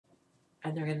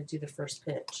and they're going to do the first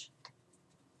pitch.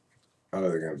 Oh,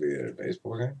 they're going to be at a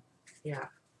baseball game? Yeah.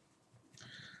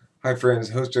 Hi, friends.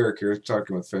 Host Eric here,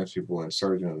 talking with French people and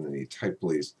Sergeant in the Type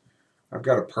Police. I've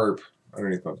got a perp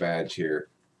underneath my badge here,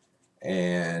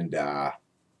 and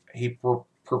he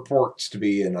purports to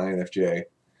be an INFJ.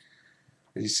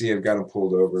 As you see, I've got him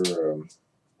pulled over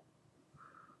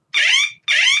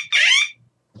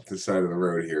at the side of the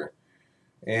road here.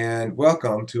 And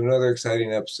welcome to another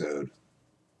exciting episode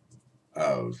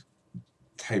of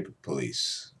Type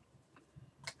Police.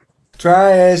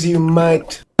 Try as you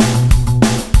might,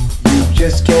 you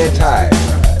just can't hide,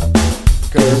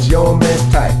 'cause you're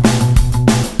mistyped.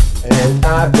 And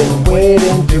I've been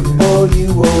waiting to pull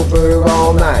you over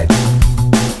all night.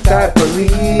 Type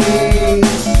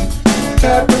police,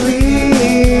 type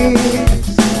police.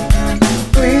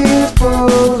 Please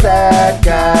pull that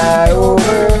guy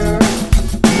over.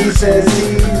 He says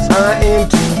he's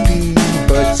INTP,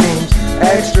 but seems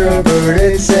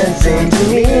extroverted, sensing to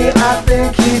me. I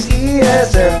think he's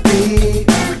ESFP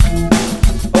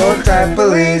or Type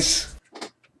Police.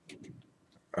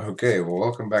 Okay, well,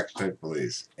 welcome back to Type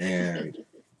Police. And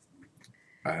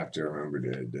I have to remember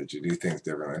to do things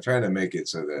differently. I'm trying to make it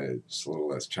so that it's a little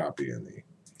less choppy in the...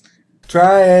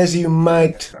 Try as you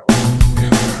might,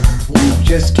 you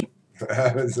just can't.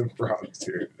 Having some problems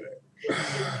here today.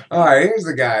 Alright, here's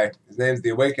the guy. His name's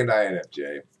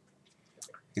TheAwakenedINFJ.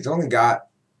 He's only got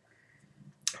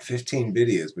 15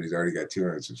 videos, but he's already got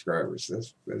 200 subscribers.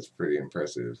 That's pretty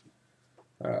impressive.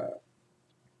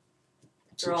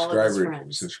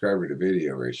 Subscriber to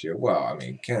video ratio. Well, I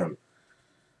mean, Kim,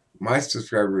 my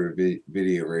subscriber to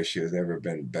video ratio has never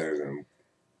been better than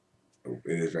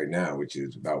it is right now, which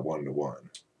is about 1 to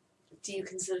 1. Do you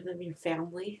consider them your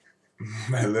family?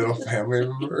 My little family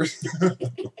members.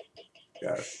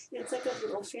 Yes. It's like a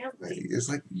little family. It's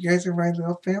like, you guys are my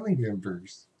little family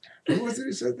members. Who was it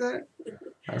who said that?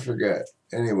 I forget.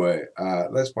 Anyway,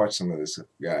 let's watch some of this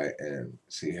guy and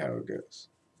see how it goes.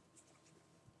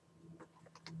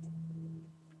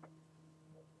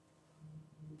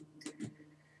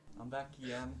 I'm back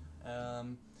again.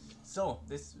 So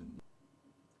this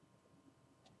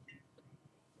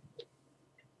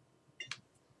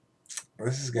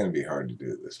is going to be hard to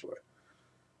do it this way.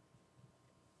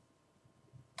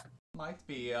 might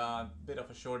be a bit of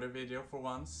a shorter video for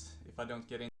once, if I don't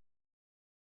get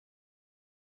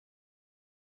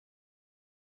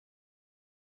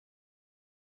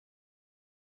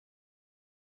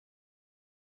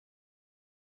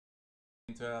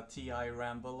into a TI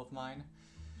ramble of mine.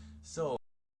 So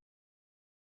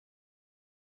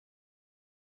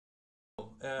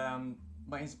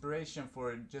my inspiration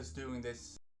for just doing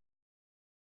this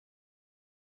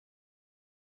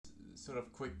sort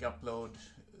of quick upload,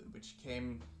 which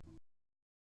came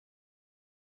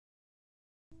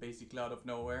basically out of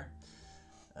nowhere,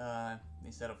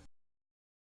 instead of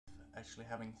actually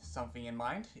having something in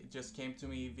mind, it just came to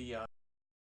me via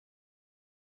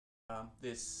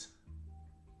this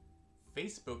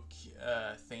Facebook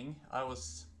thing. I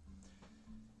was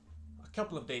a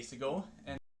couple of days ago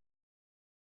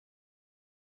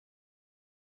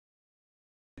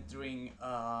entering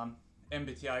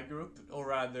MBTI group, or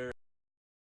rather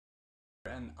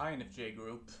an INFJ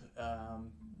group,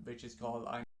 which is called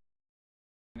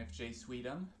INFJ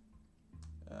Sweden,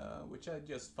 which I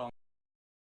just found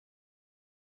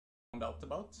out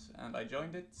about, and I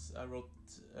joined it. I wrote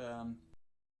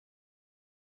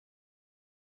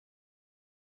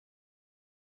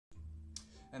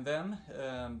and then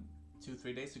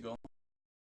 2-3 days ago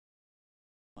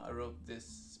I wrote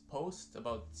this post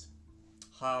about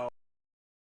how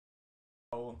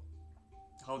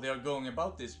they are going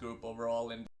about this group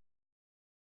overall, and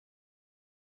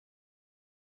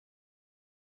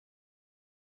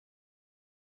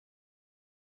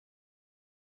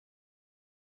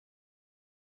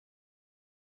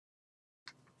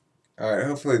Alright,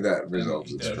 hopefully that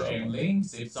resolves this they're problem. sharing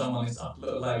links, if someone is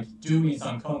doing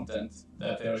some content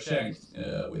that they are sharing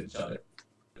with each other,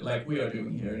 like we are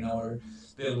doing here in our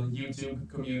little YouTube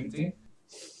community.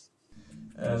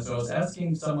 So I was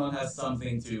asking if someone has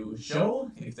something to show,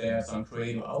 if they have some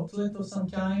creative outlet of some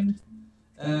kind,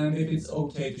 and if it's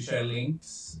okay to share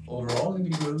links overall in the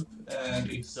group, and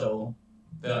if so,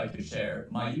 that I could share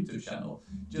my YouTube channel,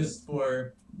 just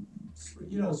for,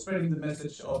 spreading the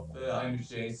message of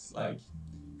INFJs, like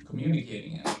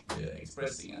communicating and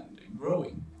expressing and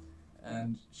growing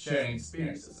and sharing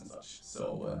experiences and such.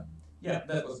 So yeah,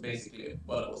 that was basically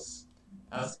what I was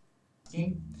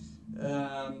asking.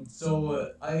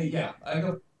 So I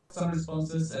got some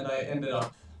responses, and I ended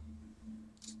up,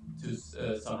 to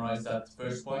summarize that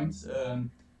first point,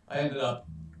 I ended up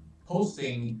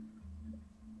posting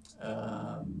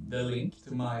the link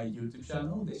to my YouTube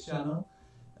channel, this channel,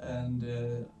 and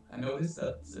I noticed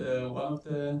that one of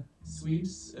the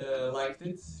Swedes liked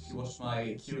it. She watched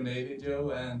my Q&A video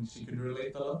and she could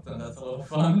relate a lot, and that's a lot of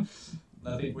fun.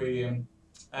 I think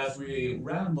as we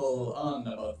ramble on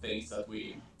about things how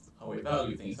we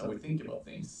value things, how we think about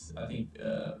things, I think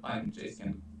INFJs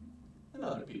can, and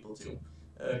other people too,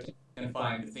 can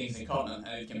find things in common,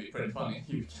 and it can be pretty funny.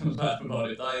 You can laugh about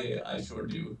it. I sure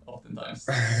do oftentimes.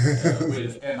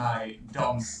 With NI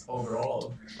DOMs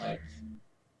overall, like.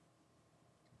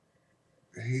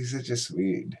 He's such a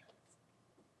Swede.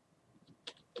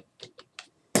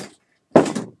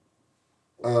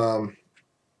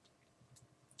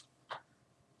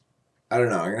 I don't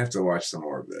know. I'm gonna have to watch some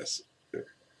more of this.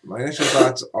 My initial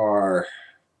thoughts are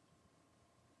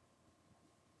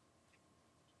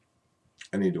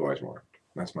I need to watch more.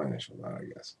 That's my initial thought, I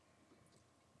guess.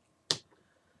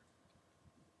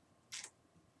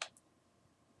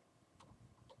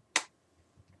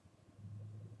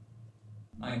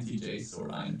 INTJs or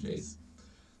INFJs.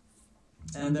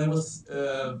 And there was,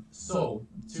 so,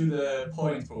 to the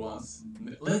point for once,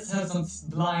 let's have some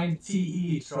blind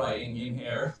TE trying in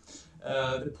here.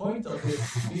 The point of this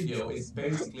video is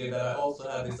basically that I also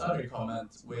had this other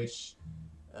comment, which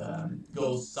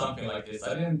goes something like this.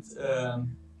 I didn't,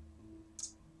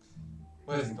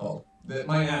 what is it called?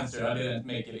 My answer, I didn't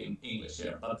make it in English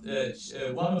here, but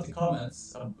one of the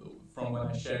comments from when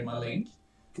I shared my link,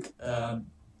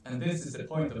 and this is the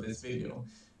point of this video,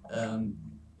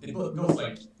 it goes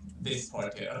like this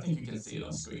part here. I think you can see it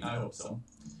on screen, I hope so.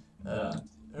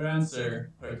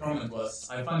 Her comment was,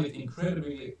 I find it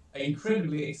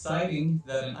incredibly exciting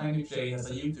that an INFJ has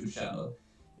a YouTube channel.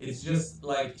 It's just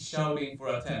like shouting for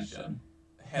attention,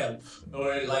 help,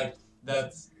 or like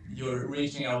that you're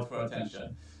reaching out for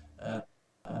attention.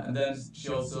 And then she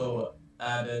also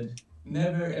added,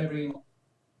 never ever in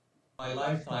my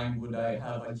lifetime would I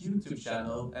have a YouTube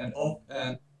channel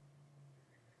and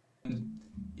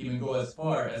even go as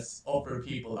far as offer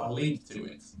people a link to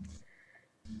it.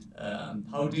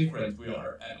 How different we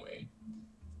are anyway.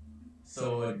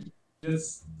 So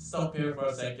just stop here for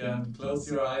a second, close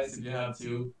your eyes if you have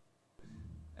to,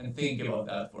 and think about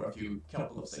that for a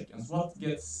couple of seconds. What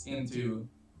gets into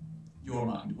your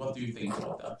mind? What do you think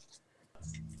about that?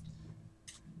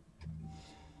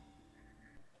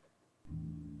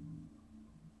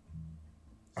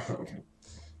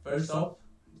 First off,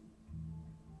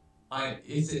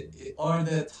 are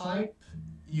the type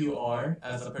you are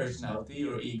as a personality,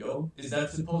 your ego, is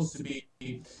that supposed to be,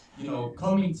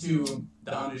 coming to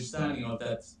the understanding of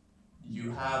that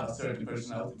you have a certain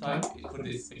personality type, for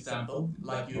this example,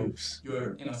 like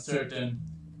you're in a certain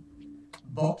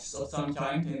box of some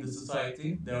kind in the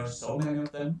society, there are so many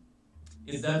of them.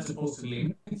 Is that supposed to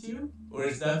limit you, or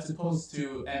is that supposed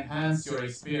to enhance your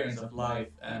experience of life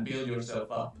and build yourself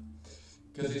up?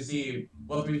 Because you see,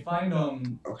 what we find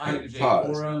on INFJ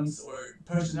forums or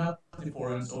personality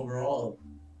forums overall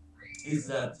is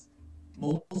that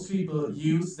most people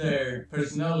use their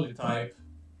personality type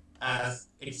as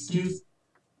excuse.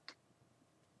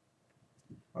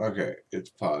 Okay, it's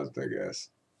paused, I guess.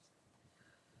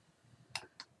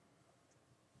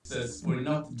 For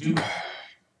not doing.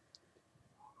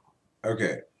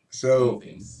 Okay, so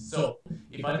things. So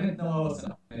if I didn't know I was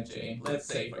an INFJ, let's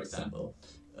say for example.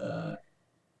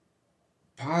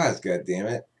 Pause,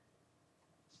 goddammit.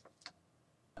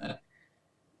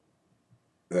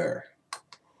 There.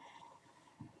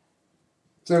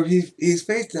 So he's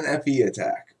faced an FE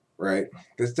attack, right?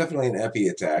 There's definitely an FE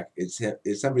attack. It's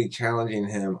somebody challenging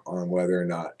him on whether or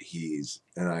not he's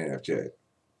an INFJ.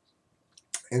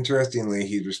 Interestingly,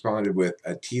 he's responded with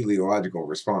a teleological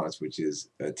response, which is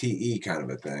a TE kind of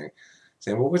a thing,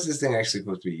 saying, well, what's this thing actually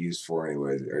supposed to be used for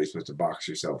anyway? Are you supposed to box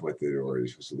yourself with it, or are you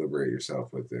supposed to liberate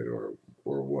yourself with it, or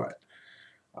what?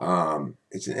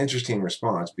 It's an interesting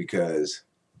response because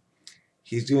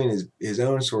he's doing his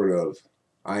own sort of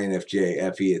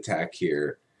INFJ FE attack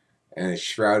here, and it's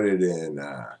shrouded in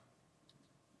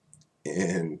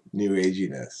new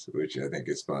aginess, which I think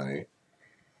is funny.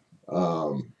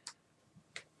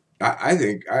 I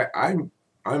think I'm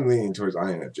leaning towards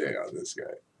INFJ on this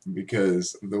guy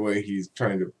because of the way he's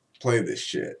trying to play this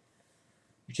shit.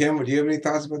 Kim, do you have any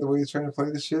thoughts about the way he's trying to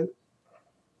play this shit?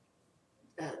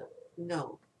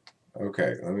 No.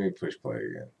 Okay, let me push play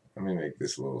again. Let me make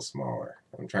this a little smaller.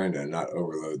 I'm trying to not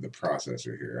overload the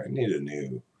processor here. I need a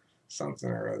new something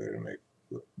or other to make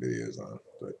videos on,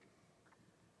 but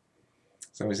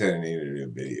somebody said I needed a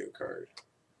new video card.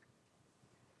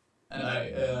 And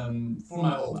I, for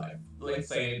my whole life, let's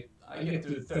say I get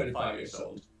to 35 years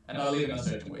old, and I live in a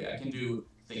certain way. I can do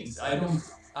things. I don't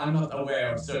I'm not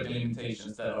aware of certain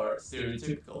limitations that are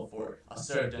stereotypical for a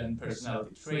certain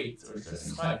personality trait or a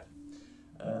certain type.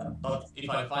 But if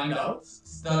I find out,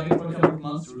 study it for a couple of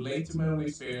months, relate to my own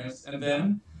experience, and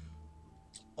then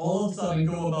all of a sudden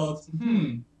go about,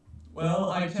 well,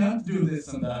 I can't do this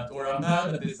and that, or I'm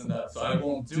bad at this and that, so I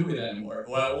won't do it anymore,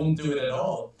 or I won't do it at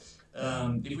all.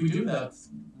 If we do that,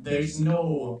 there's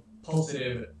no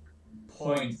positive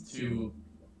point to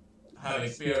have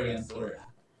experienced or.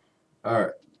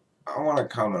 Alright, I want to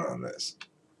comment on this.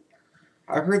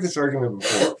 I've heard this argument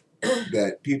before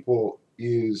that people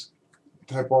use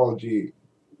typology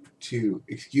to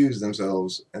excuse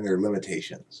themselves and their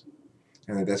limitations,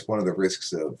 and that that's one of the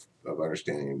risks of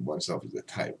understanding oneself as a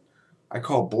type. I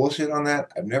call bullshit on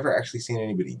that. I've never actually seen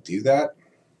anybody do that.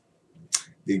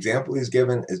 The example he's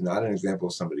given is not an example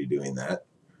of somebody doing that.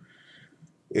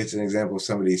 It's an example of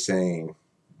somebody saying,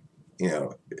 you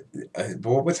know,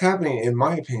 but what's happening, in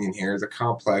my opinion, here is a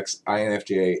complex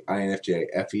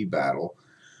INFJ FE battle,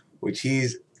 which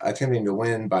he's attempting to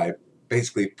win by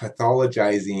basically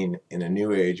pathologizing in a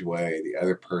new age way the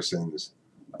other person's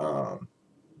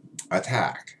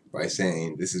attack by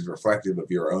saying this is reflective of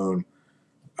your own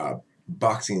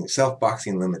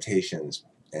self-boxing limitations,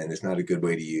 and it's not a good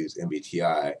way to use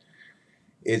MBTI.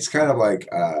 It's kind of like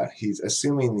he's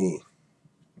assuming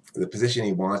the position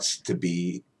he wants to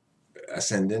be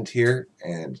ascendant here,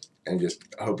 and just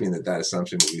hoping that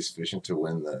assumption will be sufficient to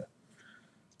win the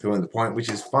point, which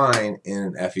is fine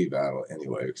in an FE battle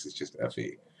anyway, because it's just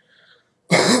FE.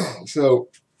 So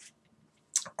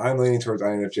I'm leaning towards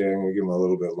INFJ. I'm going to give him a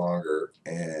little bit longer,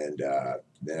 and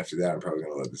then after that I'm probably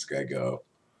going to let this guy go.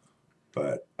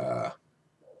 But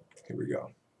here we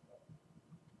go.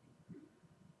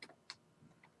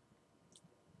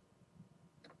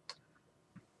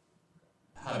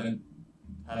 Have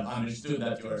understood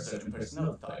that you're a certain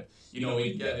personality type. You know,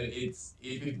 if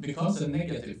it becomes a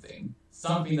negative thing,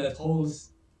 something that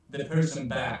holds the person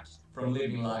back from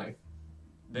living life,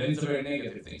 then it's a very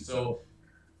negative thing. So,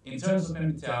 in terms of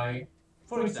MBTI,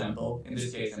 for example, in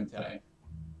this case MBTI,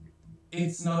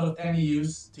 it's not of any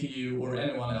use to you or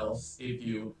anyone else if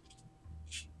you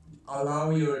allow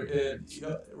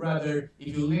rather,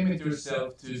 if you limit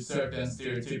yourself to certain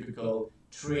stereotypical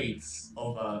traits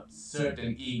of a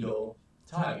certain ego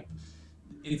type.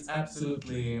 It's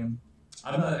absolutely.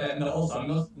 I'm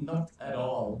not at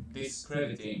all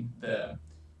discrediting the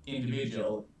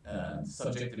individual,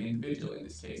 subjective individual in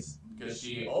this case, because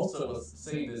she also was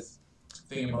saying this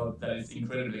thing about that it's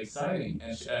incredibly exciting,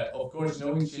 and she, of course,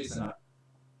 knowing she's an.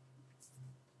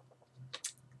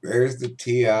 There's the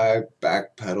TI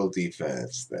backpedal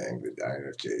defense thing that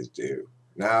INFJs do.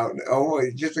 Now,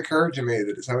 it just occurred to me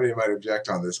that somebody might object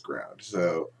on this ground.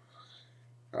 So,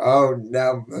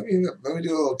 now let me do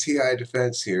a little TI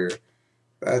defense here.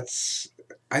 I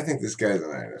think this guy's an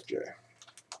INFJ.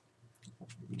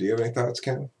 Do you have any thoughts,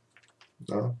 Ken?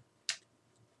 No?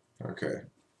 Okay.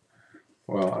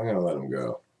 Well, I'm gonna let him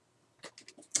go.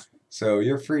 So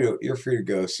you're free to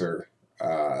go, sir.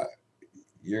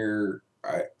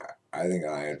 I think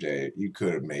INFJ. You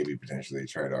could have maybe potentially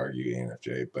tried to argue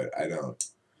ENFJ, but I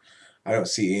don't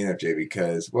see ENFJ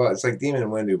because, well, it's like Demon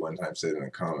and Wendy one time said in a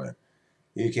comment.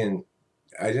 You can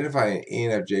identify an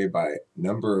ENFJ by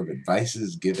number of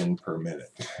advices given per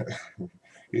minute.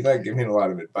 He's not giving a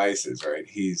lot of advices, right?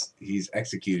 He's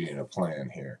executing a plan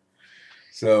here.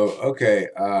 So, okay,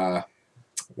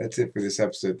 that's it for this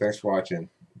episode. Thanks for watching.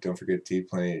 Don't forget to eat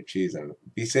plenty of cheese and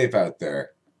be safe out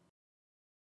there.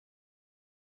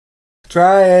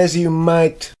 Try as you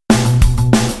might,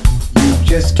 you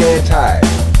just can't hide,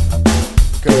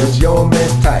 'cause you're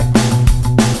mistyped.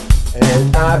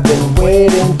 And I've been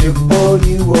waiting to pull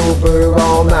you over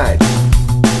all night.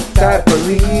 Type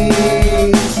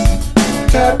police,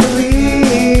 type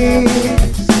police.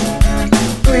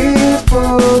 Please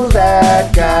pull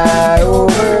that guy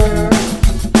over.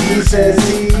 He says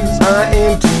he's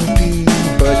INTP,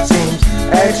 but seems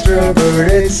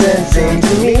extroverted, sensing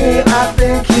to me. I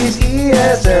think he's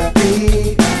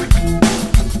ESFP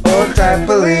or type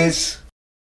police.